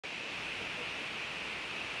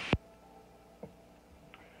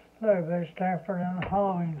Hello everybody, it's time for another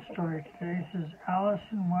Halloween story today. This is Alice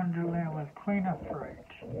in Wonderland with Queen of Fright.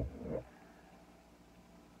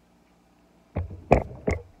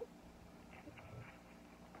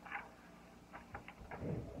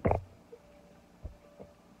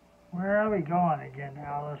 Where are we going again,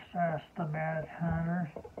 Alice asked the Mad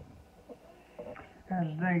Hatter as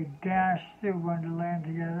they dashed through Wonderland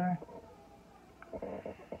together.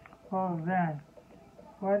 Well then,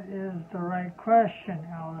 what is the right question?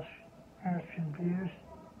 Alice asked, confused.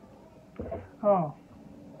 Oh,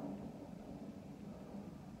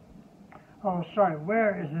 sorry,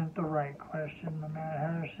 where isn't the right question, the Mad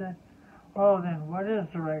Hatter said. Well then, what is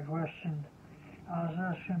the right question? Alice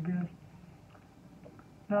asked, confused.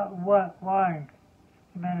 Not what, why,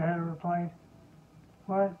 the Mad Hatter replied.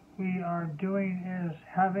 What we are doing is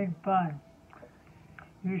having fun.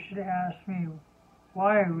 You should ask me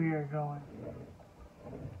why we are going.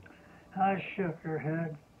 Alice shook her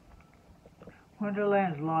head.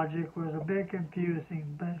 Wonderland's logic was a bit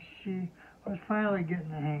confusing, but she was finally getting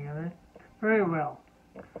the hang of it. Very well.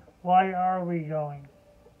 Why are we going?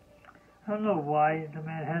 I don't know why, the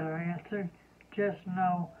Mad Hatter answered. Just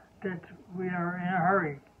know that we are in a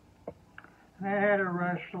hurry. The Mad Hatter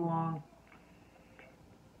rushed along,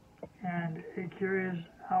 and a curious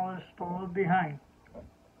Alice followed behind.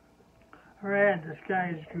 Overhead, the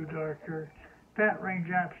skies grew darker. Fat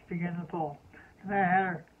raindrops began to fall. The Mad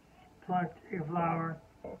Hatter plucked a flower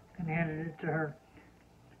and handed it to her.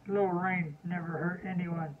 A little rain never hurt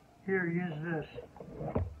anyone. Here, use this.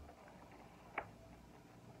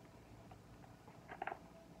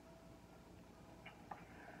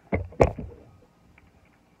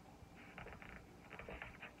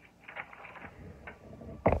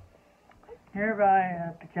 Nearby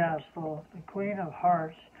at the castle, the Queen of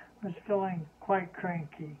Hearts was feeling quite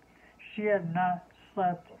cranky. She had not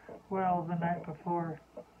slept well the night before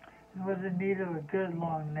and was in need of a good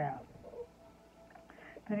long nap.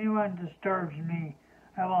 If anyone disturbs me,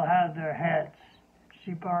 I will have their heads,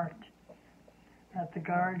 she barked at the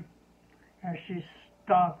guard as she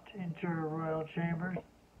stomped into her royal chambers.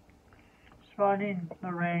 Spotting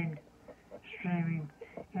the rain streaming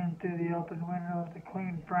in through the open window, the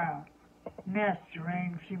Queen frowned. Nasty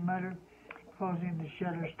rain, she muttered, closing the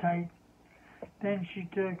shutters tight. Then she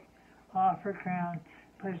took off her crown,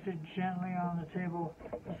 placed it gently on the table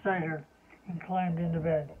beside her, and climbed into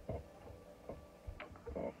bed.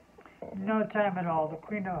 In no time at all, the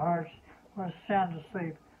Queen of Hearts was sound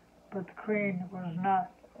asleep, but the Queen was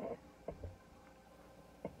not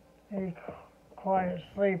a quiet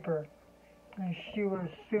sleeper, and she was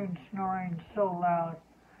soon snoring so loud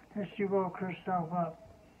that she woke herself up.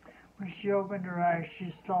 When she opened her eyes,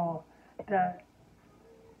 she saw that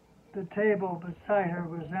the table beside her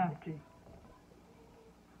was empty.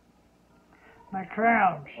 My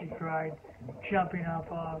crown, she cried, jumping up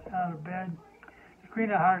out of bed. The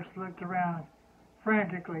Queen of Hearts looked around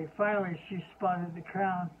frantically. Finally, she spotted the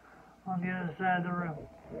crown on the other side of the room.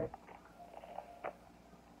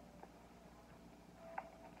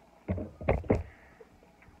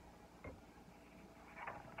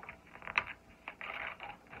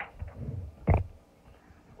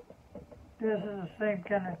 This is the same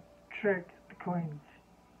kind of trick, the Queen.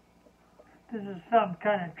 This is some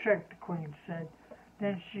kind of trick, the Queen said.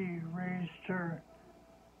 Then she raised her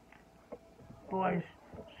voice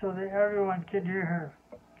so that everyone could hear her.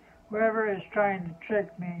 Whoever is trying to trick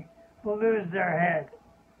me will lose their head.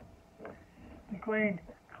 The Queen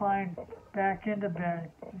climbed back into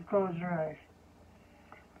bed and closed her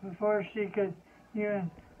eyes. Before she could even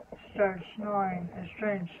start snoring, a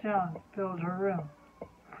strange sound filled her room.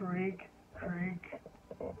 Creak, creak.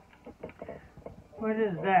 What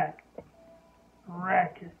is that?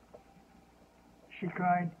 Racket, she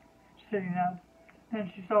cried, sitting up.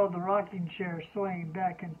 Then she saw the rocking chair swaying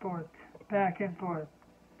back and forth, back and forth.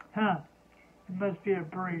 Huh, it must be a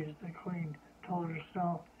breeze, the Queen told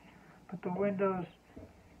herself. But the windows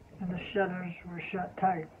and the shutters were shut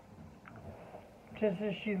tight, just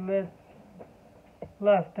as she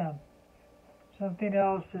left them. Something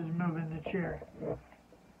else is moving the chair.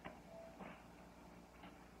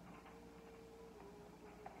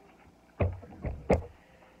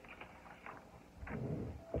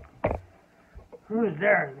 Who's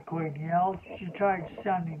there? The Queen yelled. She tried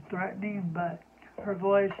sounding threatening, but her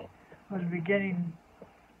voice was beginning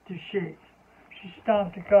to shake. She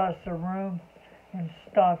stomped across the room and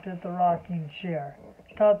stopped the rocking chair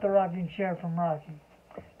from rocking.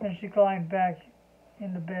 Then she climbed back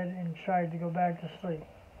into bed and tried to go back to sleep.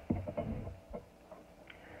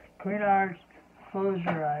 Queen of Hearts closed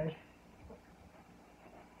her eyes.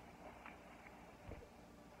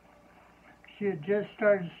 She had just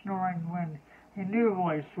started snoring when a new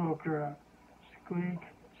voice woke her up. Squeak,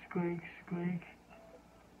 squeak, squeak.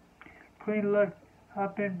 Queen looked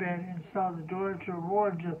up in bed and saw the door to her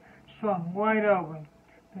wardrobe swung wide open.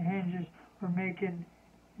 The hinges were making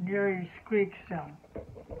an eerie squeak sound.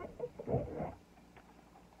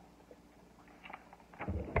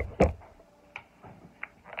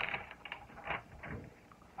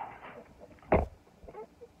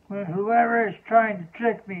 When whoever is trying to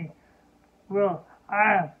trick me will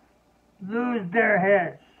I lose their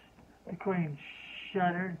heads, the queen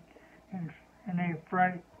shuddered in a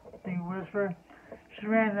frightening whisper. She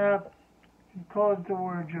ran up and closed the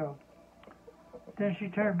wardrobe. Then she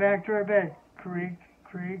turned back to her bed. Creak,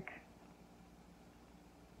 creak.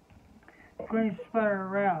 The queen spun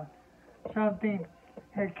around. Something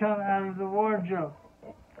had come out of the wardrobe.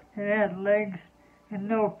 It had legs and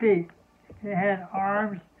no feet. It had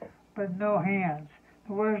arms but no hands.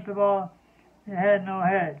 The worst of all, it had no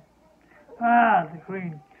head. Ah, the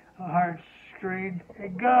Queen of Hearts screamed, a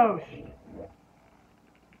ghost!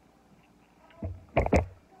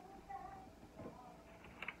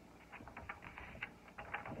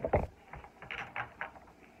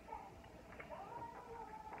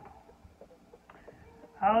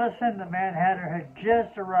 Alice and the Mad Hatter had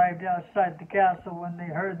just arrived outside the castle when they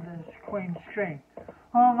heard the Queen scream.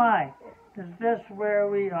 Oh my, is this where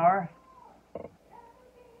we are?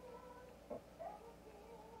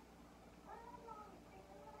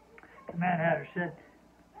 The Mad Hatter said,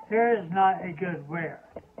 here is not a good where.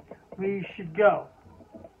 We should go.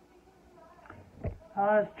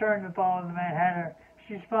 Alice turned to follow the Mad Hatter.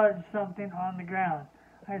 She spotted something on the ground.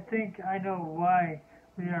 I think I know why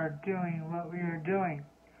we are doing what we are doing.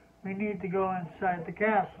 We need to go inside the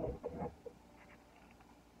castle.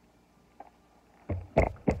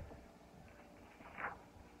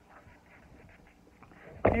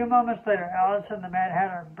 A few moments later, Alice and the Mad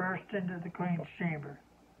Hatter burst into the Queen's chamber.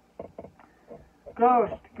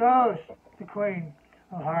 Ghost! Ghost! The Queen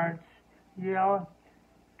of Hearts yelled.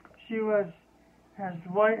 She was as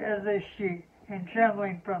white as a sheet and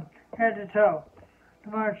trembling from head to toe.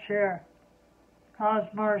 The March Hare. Alice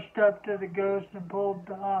marched up to the ghost and pulled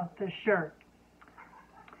off the shirt.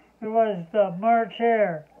 It was the March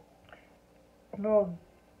Hare. The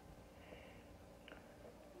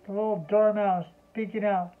little dormouse peeking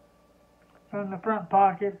out from the front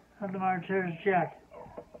pocket of the March Hare's jacket.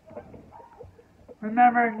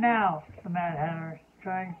 Remember now, the Mad Hatter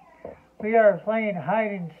cried. We are playing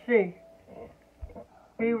hide and seek.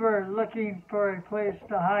 We were looking for a place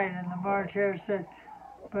to hide, and the March Hare said,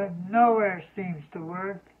 but nowhere seems to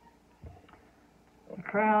work. The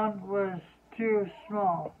crown was too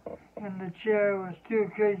small, and the chair was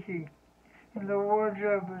too creaky, and the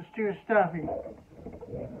wardrobe was too stuffy.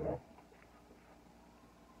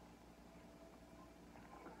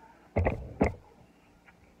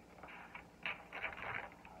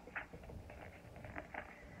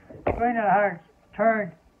 Queen of Hearts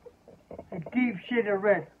turned a deep shade of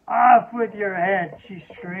red. Off with your head, she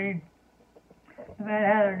screamed. The Mad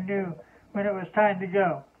Hatter knew when it was time to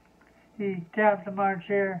go. He tapped the March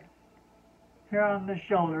Hare here on the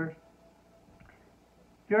shoulder.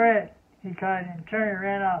 You're it, he cried, and turned and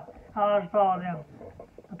ran off. Alice followed him,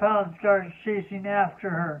 the palace guards chasing after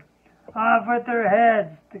her. Off with their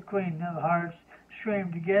heads, the Queen of Hearts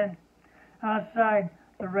screamed again. Outside,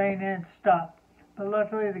 the rain had stopped, but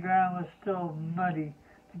luckily the ground was still muddy.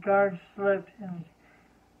 The guards slipped and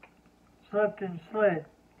slid,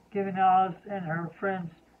 giving Alice and her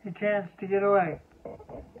friends a chance to get away.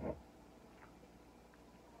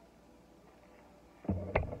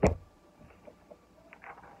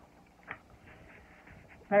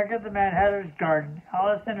 Back at the Mad Hatter's garden,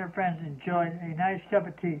 Alice and her friends enjoyed a nice cup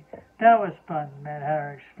of tea. That was fun, the Mad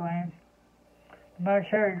Hatter exclaimed. The March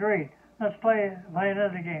Hare agreed. Let's play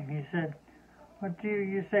another game, he said. What do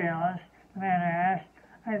you say, Alice? The Mad Hatter asked.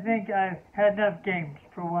 I think I've had enough games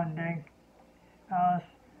for one day. Alice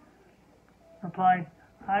replied,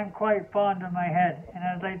 I'm quite fond of my head, and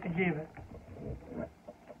I'd like to keep it.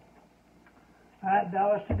 That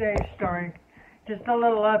was today's story. Just a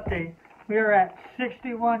little update. We are at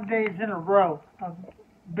 61 days in a row of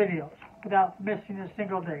videos without missing a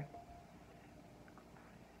single day.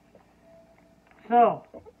 So,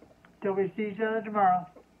 till we see each other tomorrow,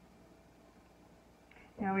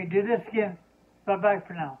 and we do this again, bye-bye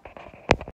for now.